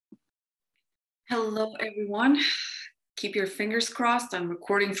Hello, everyone. Keep your fingers crossed. I'm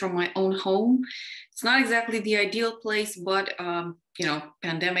recording from my own home. It's not exactly the ideal place, but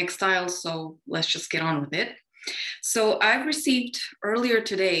pandemic style. So let's just get on with it. So I've received earlier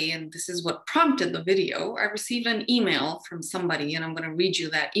today, and this is what prompted the video. I received an email from somebody, and I'm going to read you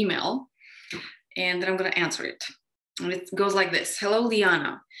that email, and then I'm going to answer it. And it goes like this. Hello,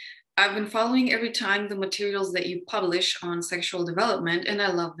 Liana. I've been following every time the materials that you publish on sexual development, and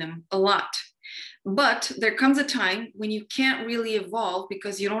I love them a lot. But there comes a time when you can't really evolve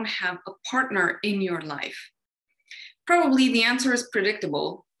because you don't have a partner in your life. Probably the answer is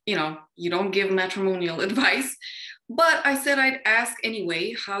predictable. You don't give matrimonial advice, but I said I'd ask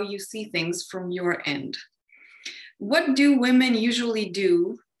anyway how you see things from your end. What do women usually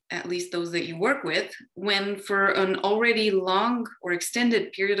do, at least those that you work with, when for an already long or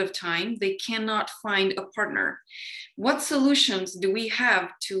extended period of time, they cannot find a partner? What solutions do we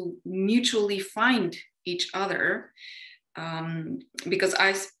have to mutually find each other? Because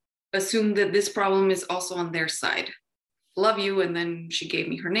I assume that this problem is also on their side. Love you. And then she gave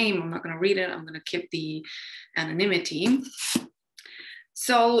me her name. I'm not going to read it. I'm going to keep the anonymity.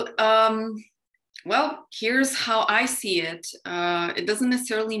 So, well, here's how I see it. It doesn't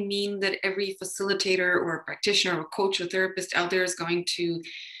necessarily mean that every facilitator or practitioner or coach or therapist out there is going to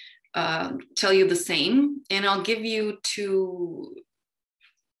tell you the same. And I'll give you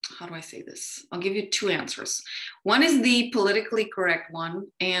I'll give you two answers. One is the politically correct one.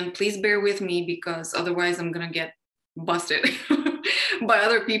 And please bear with me because otherwise I'm going to get busted by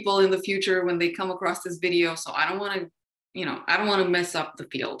other people in the future when they come across this video. So I don't want to mess up the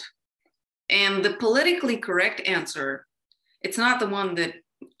field. And the politically correct answer, it's not the one that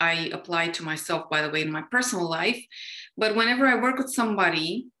I apply to myself, by the way, in my personal life. But whenever I work with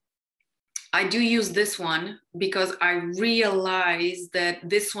somebody, I do use this one because I realize that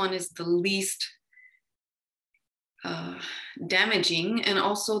this one is the least damaging and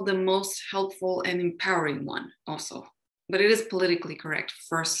also the most helpful and empowering one also. But it is politically correct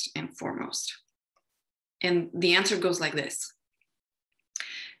first and foremost. And the answer goes like this.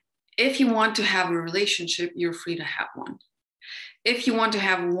 If you want to have a relationship, you're free to have one. If you want to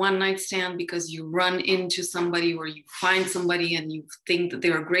have a one-night stand because you run into somebody or you find somebody and you think that they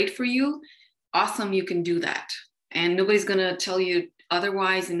are great for you, awesome, you can do that. And nobody's going to tell you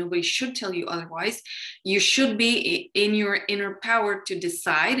otherwise, and nobody should tell you otherwise. You should be in your inner power to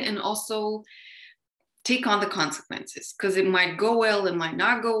decide and also take on the consequences, because it might go well, it might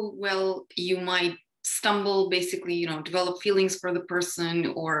not go well. You might stumble, basically, develop feelings for the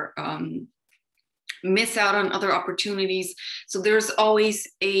person or miss out on other opportunities. So there's always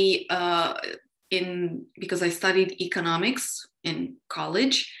because I studied economics in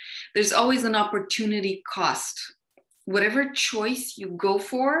college, there's always an opportunity cost. Whatever choice you go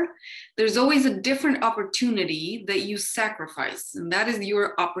for, there's always a different opportunity that you sacrifice, and that is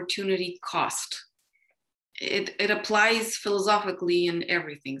your opportunity cost. It applies philosophically in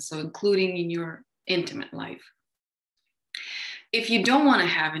everything, so including in your intimate life. If you don't want to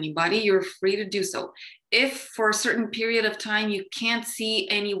have anybody, you're free to do so. If for a certain period of time you can't see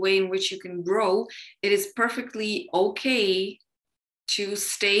any way in which you can grow, it is perfectly okay to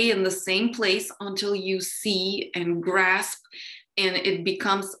stay in the same place until you see and grasp and it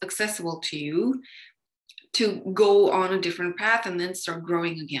becomes accessible to you to go on a different path and then start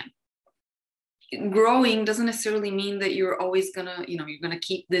growing again. Growing doesn't necessarily mean that you're always gonna, you're gonna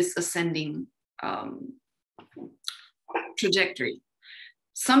keep this ascending trajectory.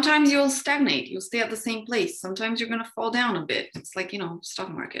 Sometimes you'll stagnate, you'll stay at the same place. Sometimes you're going to fall down a bit. It's like, stock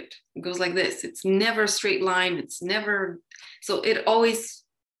market. It goes like this. It's never a straight line. It's never, so it always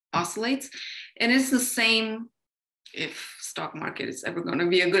oscillates. And it's the same, if stock market is ever going to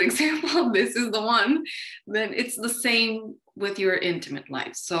be a good example, this is the one, then it's the same with your intimate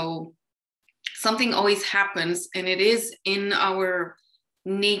life. So something always happens, and it is in our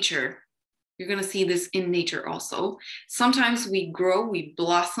nature. You're going to see this in nature also. Sometimes we grow, we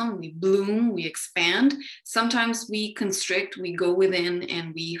blossom, we bloom, we expand. Sometimes we constrict, we go within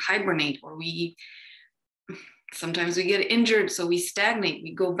and we hibernate, or sometimes we get injured, so we stagnate,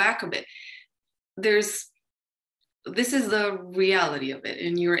 we go back a bit. This is the reality of it.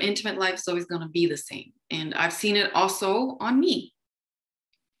 And your intimate life is always going to be the same. And I've seen it also on me.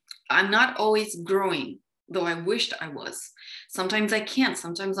 I'm not always growing, though I wished I was. Sometimes I can't.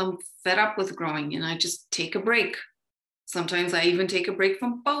 Sometimes I'm fed up with growing and I just take a break. Sometimes I even take a break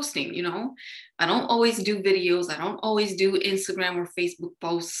from posting, I don't always do videos. I don't always do Instagram or Facebook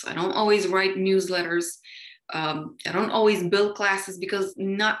posts. I don't always write newsletters. I don't always build classes because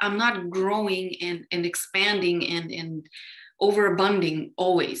I'm not growing and expanding and overabunding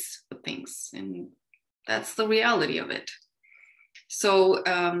always with things. And that's the reality of it. So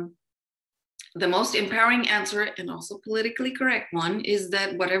the most empowering answer, and also politically correct one, is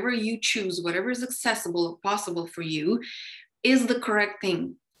that whatever you choose, whatever is accessible or possible for you, is the correct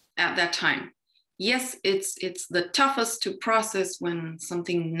thing at that time. Yes, it's the toughest to process when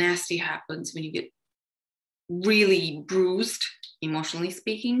something nasty happens, when you get really bruised, emotionally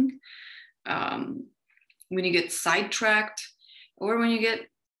speaking, when you get sidetracked, or when you get,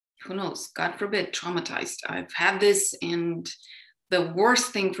 who knows, God forbid, traumatized. I've had this, and the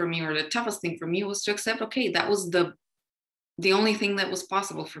worst thing for me, or the toughest thing for me, was to accept, okay, that was the only thing that was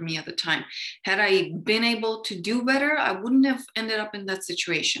possible for me at the time. Had I been able to do better, I wouldn't have ended up in that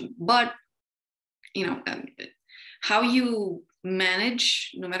situation. But, you know, how you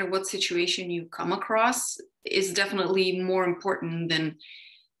manage, no matter what situation you come across, is definitely more important than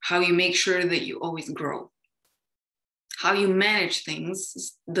how you make sure that you always grow. How you manage things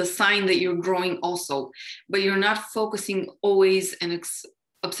is the sign that you're growing also, but you're not focusing always and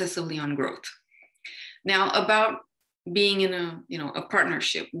obsessively on growth. Now, about being in a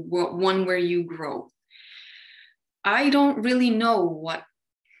partnership, one where you grow. I don't really know what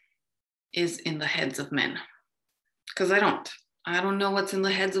is in the heads of men, because I don't know what's in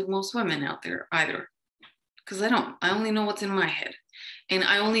the heads of most women out there either, because I only know what's in my head, and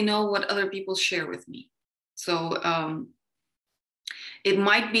I only know what other people share with me. So it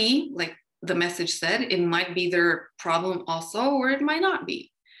might be, like the message said, it might be their problem also, or it might not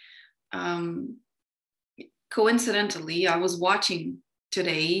be. Coincidentally, I was watching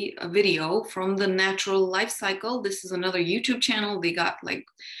today a video from the Natural Life Cycle. This is another YouTube channel. They got like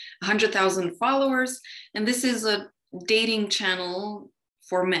 100,000 followers, and this is a dating channel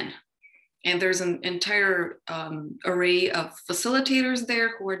for men. And there's an entire array of facilitators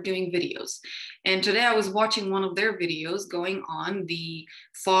there who are doing videos. And today I was watching one of their videos going on the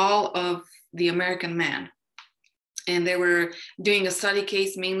fall of the American man. And they were doing a study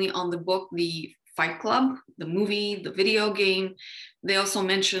case mainly on the book, The Fight Club, the movie, the video game. They also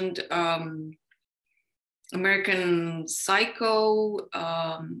mentioned American Psycho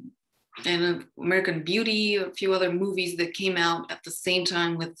and American Beauty, a few other movies that came out at the same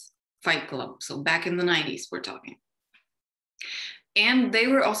time with Fight Club. So back in the 90s, we're talking. And they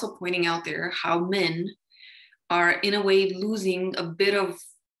were also pointing out there how men are in a way losing a bit of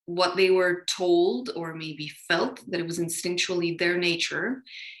what they were told, or maybe felt that it was instinctually their nature,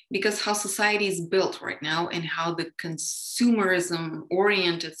 because how society is built right now, and how the consumerism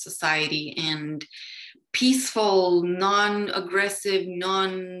oriented society and peaceful, non-aggressive,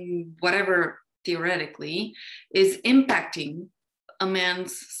 non-whatever theoretically is impacting a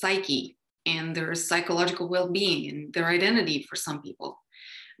man's psyche and their psychological well-being and their identity for some people.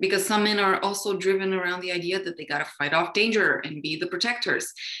 Because some men are also driven around the idea that they got to fight off danger and be the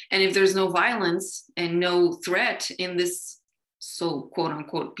protectors. And if there's no violence and no threat in this so quote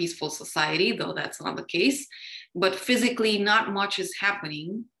unquote peaceful society, though that's not the case, but physically not much is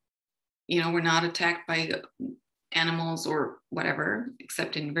happening. You know, we're not attacked by animals or whatever,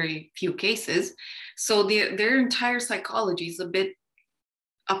 except in very few cases. So their entire psychology is a bit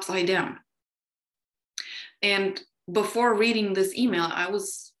upside down. And before reading this email, I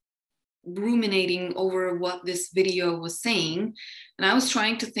was ruminating over what this video was saying. And I was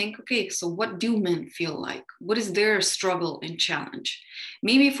trying to think, okay, so what do men feel like? What is their struggle and challenge?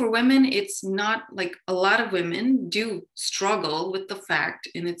 Maybe for women, it's not like, a lot of women do struggle with the fact,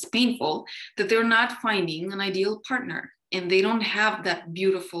 and it's painful, that they're not finding an ideal partner and they don't have that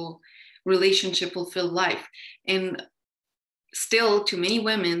beautiful relationship fulfilled life. And still, to many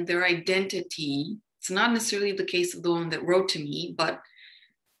women, their identity, it's not necessarily the case of the one that wrote to me, but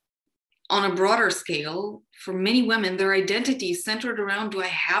on a broader scale, for many women, their identity is centered around, do I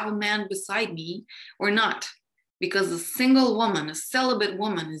have a man beside me or not? Because a single woman, a celibate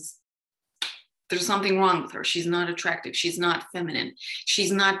woman, there's something wrong with her. She's not attractive. She's not feminine.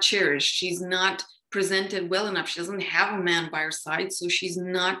 She's not cherished. She's not presented well enough. She doesn't have a man by her side, so she's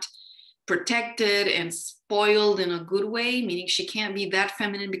not protected and spoiled in a good way, meaning she can't be that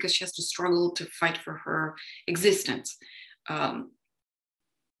feminine because she has to struggle to fight for her existence.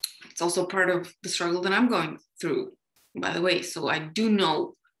 It's also part of the struggle that I'm going through, by the way. So I do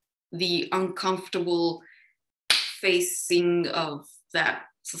know the uncomfortable facing of that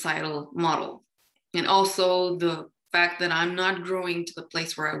societal model. And also the fact that I'm not growing to the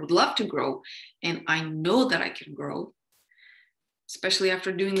place where I would love to grow. And I know that I can grow, especially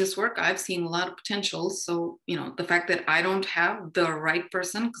after doing this work. I've seen a lot of potential. So, you know, the fact that I don't have the right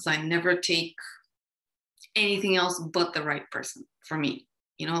person, because I never take anything else but the right person for me.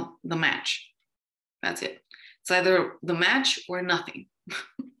 You know, the match. That's it. It's either the match or nothing.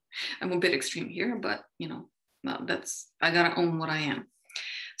 I'm a bit extreme here, but I gotta own what I am.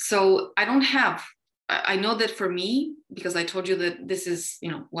 So I know that for me, because I told you that this is,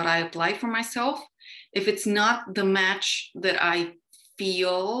 what I apply for myself. If it's not the match that I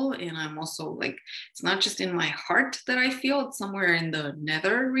feel, and I'm also like, it's not just in my heart that I feel, it's somewhere in the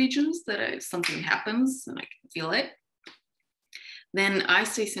nether regions that something happens and I can feel it, then I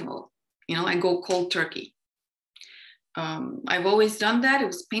stay single. I go cold turkey. I've always done that. It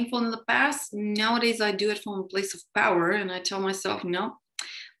was painful in the past. Nowadays, I do it from a place of power, and I tell myself, no,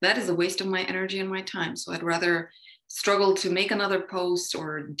 that is a waste of my energy and my time. So I'd rather struggle to make another post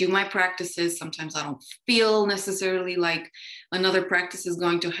or do my practices. Sometimes I don't feel necessarily like another practice is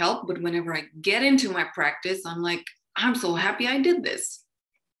going to help, but whenever I get into my practice, I'm like, I'm so happy I did this,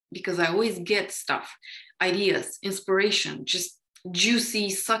 because I always get stuff, ideas, inspiration, just juicy,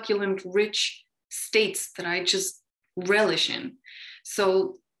 succulent, rich states that I just relish in.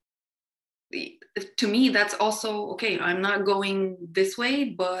 So to me, that's also okay. I'm not going this way,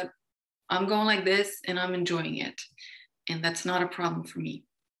 but I'm going like this and I'm enjoying it. And that's not a problem for me.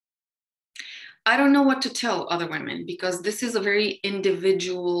 I don't know what to tell other women, because this is a very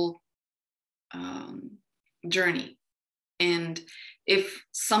individual journey. And if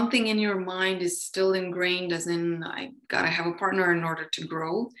something in your mind is still ingrained, as in, I gotta have a partner in order to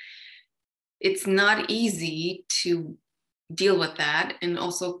grow, it's not easy to deal with that and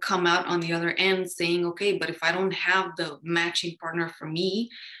also come out on the other end saying, okay, but if I don't have the matching partner for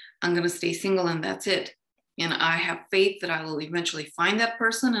me, I'm going to stay single and that's it. And I have faith that I will eventually find that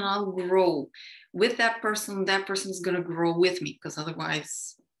person and I'll grow with that person. That person's going to grow with me, because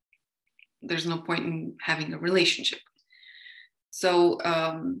otherwise there's no point in having a relationship. So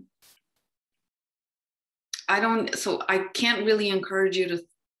I can't really encourage you to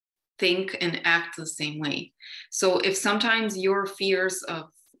think and act the same way. So if sometimes your fears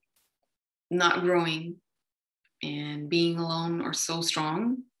of not growing and being alone are so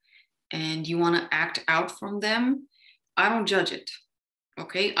strong and you want to act out from them, I don't judge it.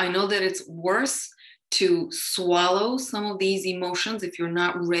 Okay. I know that it's worse to swallow some of these emotions if you're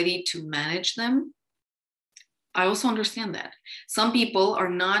not ready to manage them. I also understand that. Some people are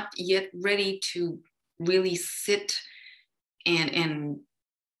not yet ready to really sit and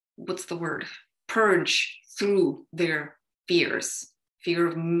what's the word? Purge through their fears, fear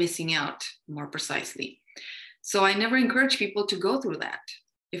of missing out, more precisely. So I never encourage people to go through that.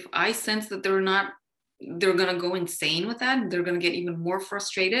 If I sense that they're going to go insane with that, they're going to get even more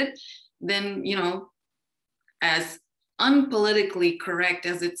frustrated, then, as unpolitically correct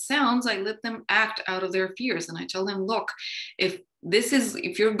as it sounds, I let them act out of their fears. And I tell them, look, if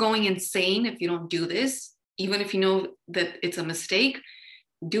you're going insane, if you don't do this, even if you know that it's a mistake,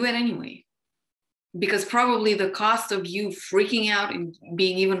 do it anyway. Because probably the cost of you freaking out and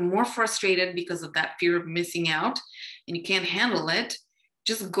being even more frustrated because of that fear of missing out and you can't handle it,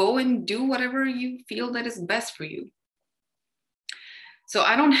 just go and do whatever you feel that is best for you. So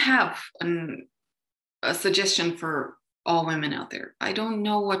I don't have a suggestion for all women out there. I don't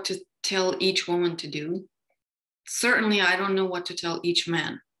know what to tell each woman to do. Certainly, I don't know what to tell each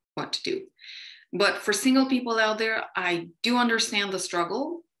man what to do. But for single people out there, I do understand the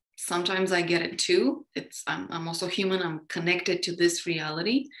struggle. Sometimes I get it too. I'm also human. I'm connected to this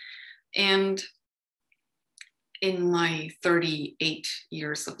reality. And in my 38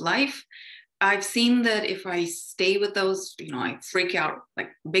 years of life, I've seen that if I stay with those, I freak out like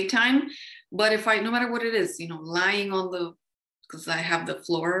big time. But if no matter what it is, lying on because I have the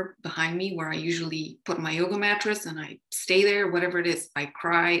floor behind me where I usually put my yoga mattress and I stay there, whatever it is, I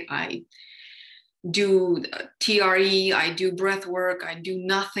cry, I do TRE, I do breath work, I do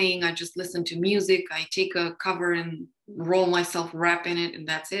nothing, I just listen to music, I take a cover and roll myself, wrap in it, and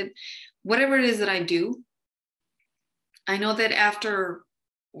that's it. Whatever it is that I do, I know that after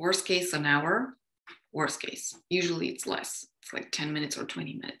worst case an hour, worst case, usually it's less, it's like 10 minutes or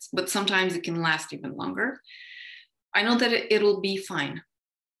 20 minutes, but sometimes it can last even longer. I know that it'll be fine.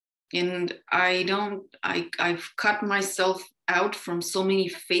 And I've cut myself out from so many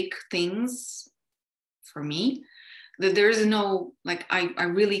fake things for me that there is no, I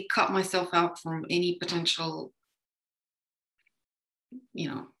really cut myself out from any potential,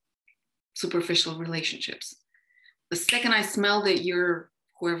 superficial relationships. The second I smell that you're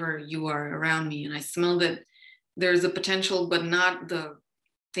whoever you are around me, and I smell that there's a potential, but not the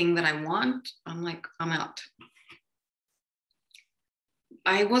thing that I want, I'm like, I'm out.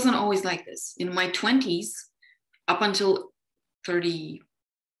 I wasn't always like this. In my 20s, up until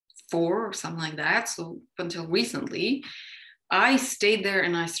 34 or something like that, so up until recently, I stayed there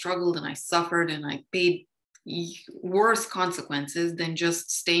and I struggled and I suffered and I paid worse consequences than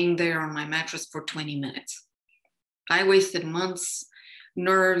just staying there on my mattress for 20 minutes. I wasted months,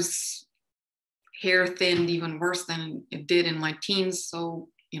 nerves, hair thinned even worse than it did in my teens. So,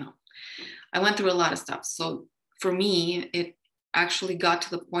 I went through a lot of stuff. So for me, it actually got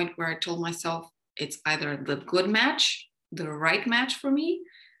to the point where I told myself it's either the good match, the right match for me,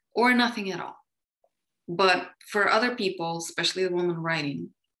 or nothing at all. But for other people, especially the woman writing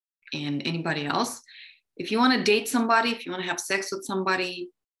and anybody else, if you want to date somebody, if you want to have sex with somebody,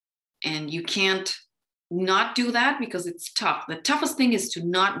 and you can't not do that because it's tough. The toughest thing is to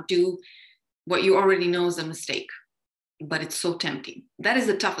not do what you already know is a mistake, but it's so tempting. That is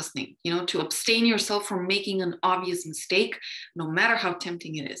the toughest thing, to abstain yourself from making an obvious mistake, no matter how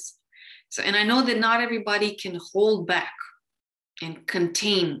tempting it is. So, and I know that not everybody can hold back and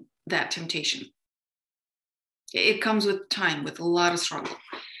contain that temptation. It comes with time, with a lot of struggle.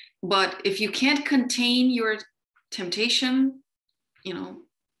 But if you can't contain your temptation,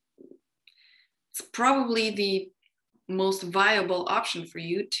 it's probably the most viable option for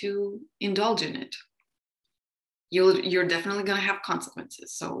you to indulge in it. You're definitely going to have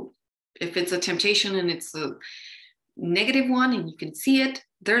consequences. So if it's a temptation and it's a negative one and you can see it,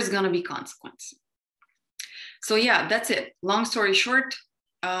 there's going to be consequence. So yeah, that's it. Long story short,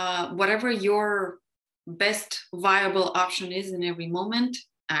 whatever your best viable option is in every moment,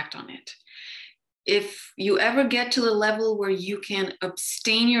 act on it. If you ever get to the level where you can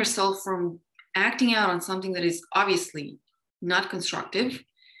abstain yourself from acting out on something that is obviously not constructive,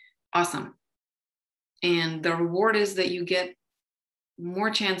 awesome. And the reward is that you get more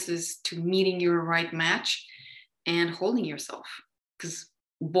chances to meeting your right match and holding yourself. Because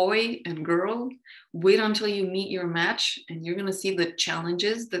boy and girl, wait until you meet your match and you're going to see the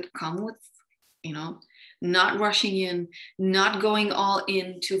challenges that come with, not rushing in, not going all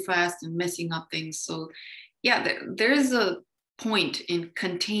in too fast and messing up things. So yeah, there's a point in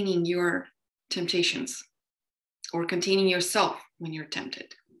containing your temptations or containing yourself when you're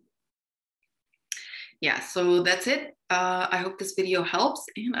tempted. Yeah, so that's it. I hope this video helps,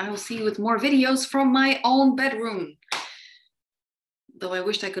 and I will see you with more videos from my own bedroom. Though I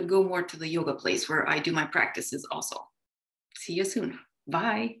wished I could go more to the yoga place where I do my practices also. See you soon.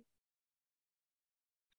 Bye.